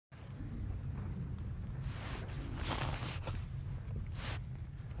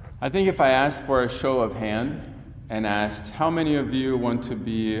I think if I asked for a show of hand and asked how many of you want to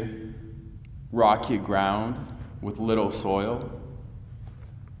be rocky ground with little soil,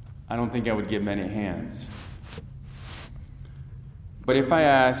 I don't think I would get many hands. But if I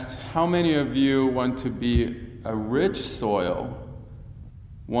asked how many of you want to be a rich soil,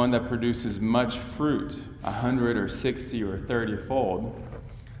 one that produces much fruit, 100 or 60 or 30-fold,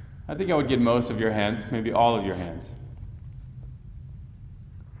 I think I would get most of your hands, maybe all of your hands.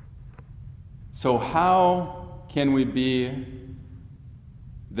 So how can we be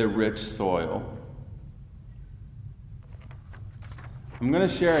the rich soil? I'm going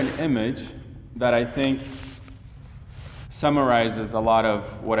to share an image that I think summarizes a lot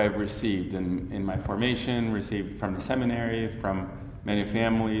of what I've received in my formation, received from the seminary, from many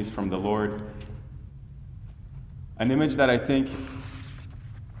families, from the Lord. An image that I think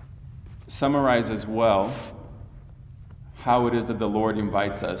summarizes well how it is that the Lord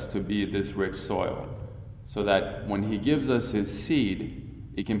invites us to be this rich soil, so that when He gives us His seed,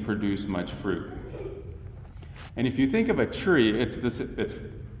 it can produce much fruit. And if you think of a tree, it's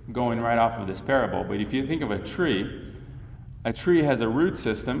going right off of this parable, but if you think of a tree has a root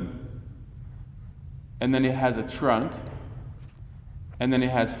system, and then it has a trunk, and then it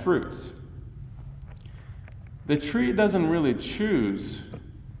has fruits. The tree doesn't really choose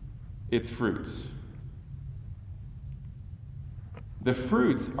its fruits. The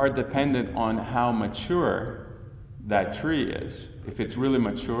fruits are dependent on how mature that tree is. If it's really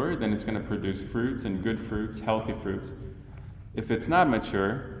mature, then it's going to produce fruits, and good fruits, healthy fruits. If it's not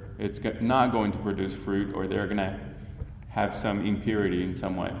mature, it's not going to produce fruit, or they're going to have some impurity in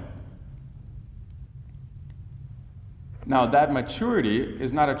some way. Now, that maturity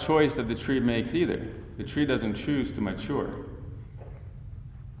is not a choice that the tree makes either. The tree doesn't choose to mature.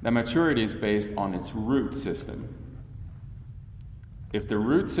 That maturity is based on its root system. If the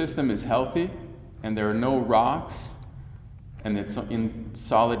root system is healthy, and there are no rocks, and it's in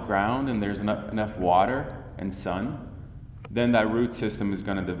solid ground, and there's enough water and sun, then that root system is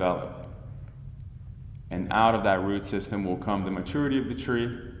going to develop. And out of that root system will come the maturity of the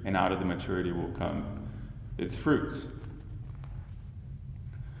tree, and out of the maturity will come its fruits.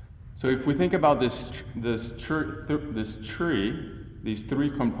 So if we think about this tree, these three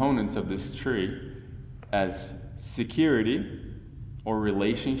components of this tree as security or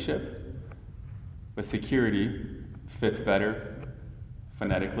relationship, but security fits better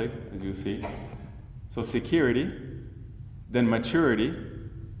phonetically, as you'll see. So security, then maturity,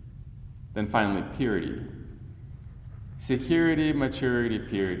 then finally purity. Security, maturity,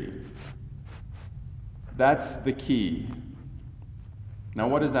 purity. That's the key. Now,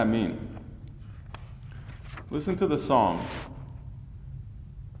 what does that mean? Listen to the song.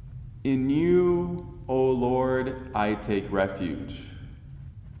 In you, O Lord, I take refuge.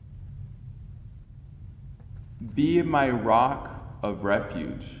 Be my rock of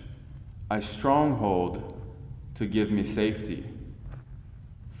refuge, a stronghold to give me safety.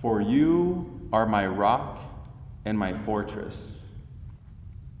 For you are my rock and my fortress.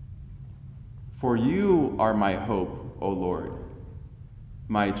 For you are my hope, O Lord,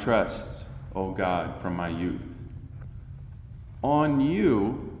 my trust, O God, from my youth. On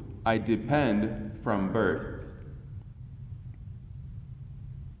you I depend from birth.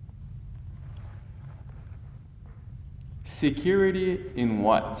 Security in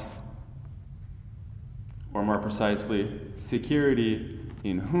what? Or more precisely, security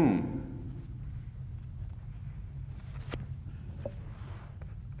in whom?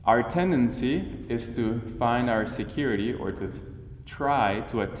 Our tendency is to find our security, or to try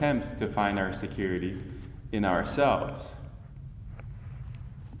to attempt to find our security in ourselves.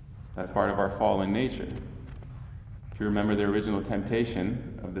 That's part of our fallen nature. If you remember the original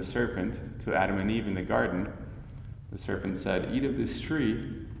temptation of the serpent to Adam and Eve in the garden, the serpent said, "Eat of this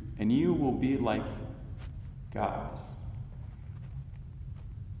tree, and you will be like gods."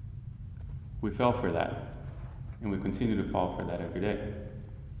 We fell for that, and we continue to fall for that every day.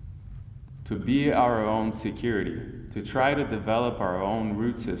 To be our own security, to try to develop our own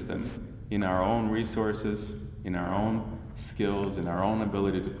root system in our own resources, in our own skills, in our own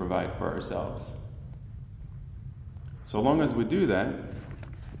ability to provide for ourselves. So long as we do that,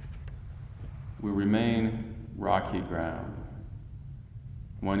 we remain rocky ground,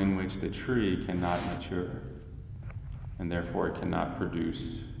 one in which the tree cannot mature, and therefore it cannot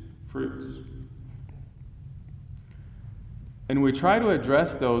produce fruits. And we try to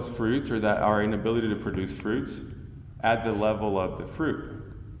address those fruits, or that our inability to produce fruits, at the level of the fruit.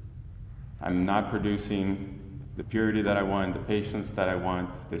 I'm not producing the purity that I want, the patience that I want,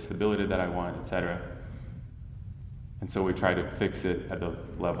 the stability that I want, etc. And so we try to fix it at the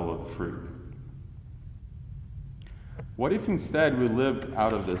level of the fruit. What if instead we lived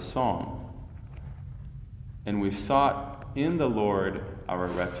out of this song and we sought in the Lord our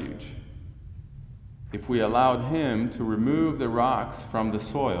refuge? If we allowed Him to remove the rocks from the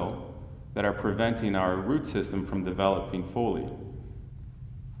soil that are preventing our root system from developing fully,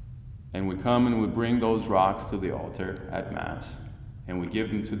 and we come and we bring those rocks to the altar at Mass, and we give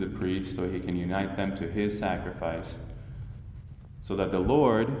them to the priest so he can unite them to his sacrifice, so that the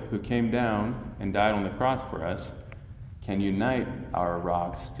Lord, who came down and died on the cross for us, can unite our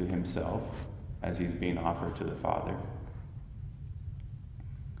rocks to himself as he's being offered to the Father.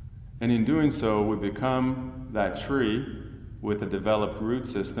 And in doing so, we become that tree with a developed root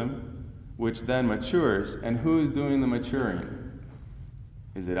system, which then matures. And who's doing the maturing?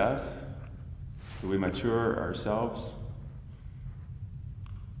 Is it us? Do we mature ourselves?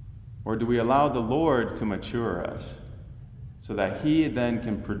 Or do we allow the Lord to mature us so that He then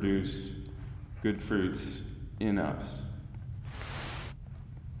can produce good fruits in us?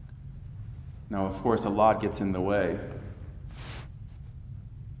 Now, of course, a lot gets in the way.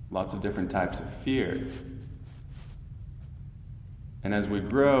 Lots of different types of fear. And as we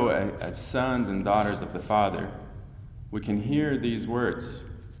grow as sons and daughters of the Father, we can hear these words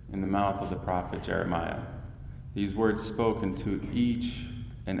in the mouth of the prophet Jeremiah. These words spoken to each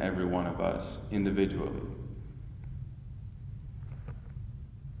and every one of us individually.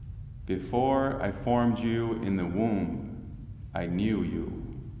 Before I formed you in the womb, I knew you.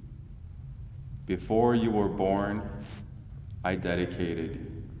 Before you were born, I dedicated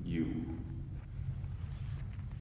you.